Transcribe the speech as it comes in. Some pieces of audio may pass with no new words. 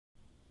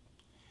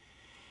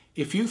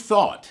If you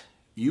thought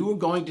you were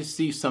going to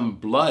see some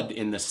blood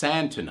in the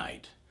sand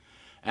tonight,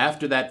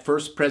 after that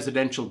first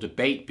presidential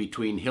debate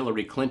between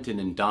Hillary Clinton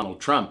and Donald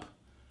Trump,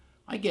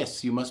 I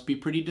guess you must be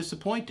pretty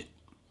disappointed.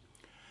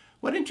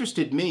 What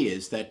interested me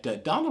is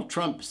that Donald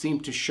Trump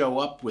seemed to show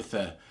up with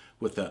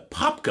a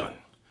pop gun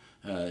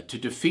to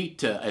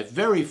defeat a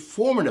very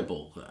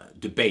formidable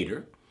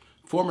debater,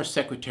 former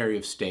Secretary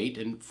of State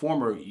and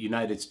former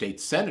United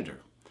States Senator,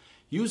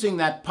 using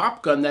that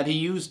pop gun that he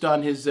used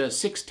on his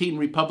 16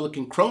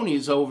 Republican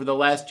cronies over the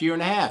last year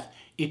and a half.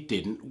 It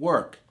didn't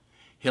work.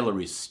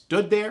 Hillary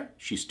stood there.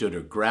 She stood her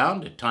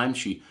ground. At times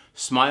she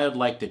smiled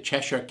like the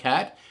Cheshire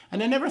Cat.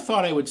 And I never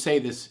thought I would say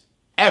this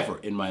ever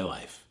in my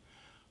life.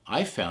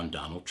 I found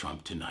Donald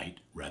Trump tonight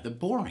rather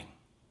boring.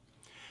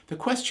 The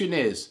question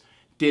is,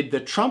 did the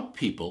Trump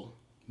people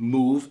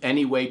move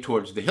any way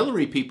towards the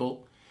Hillary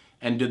people?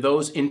 And do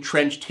those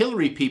entrenched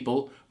Hillary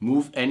people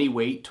move any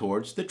way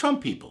towards the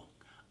Trump people?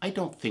 I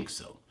don't think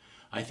so.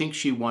 I think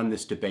she won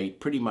this debate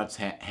pretty much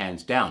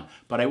hands down.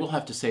 But I will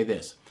have to say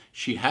this.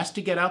 She has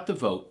to get out the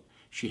vote.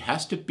 She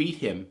has to beat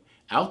him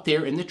out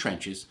there in the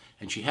trenches.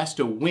 And she has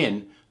to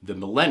win the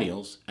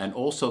millennials and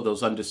also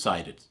those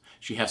undecideds.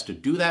 She has to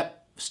do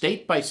that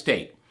state by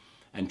state.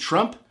 And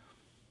Trump,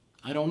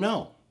 I don't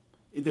know.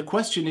 The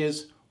question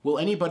is, will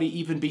anybody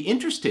even be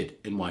interested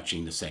in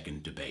watching the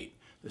second debate?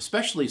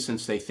 Especially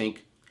since they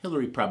think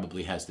Hillary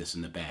probably has this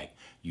in the bag.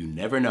 You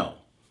never know,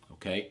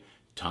 okay?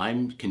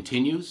 Time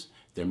continues.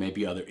 There may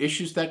be other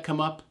issues that come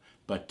up,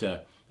 but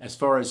as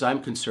far as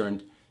I'm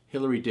concerned,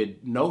 Hillary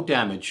did no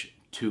damage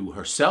to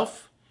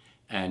herself,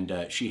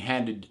 and she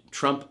handed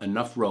Trump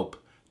enough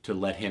rope to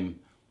let him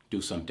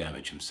do some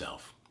damage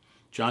himself.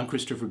 John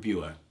Christopher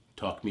Buer,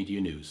 Talk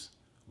Media News,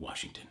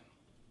 Washington.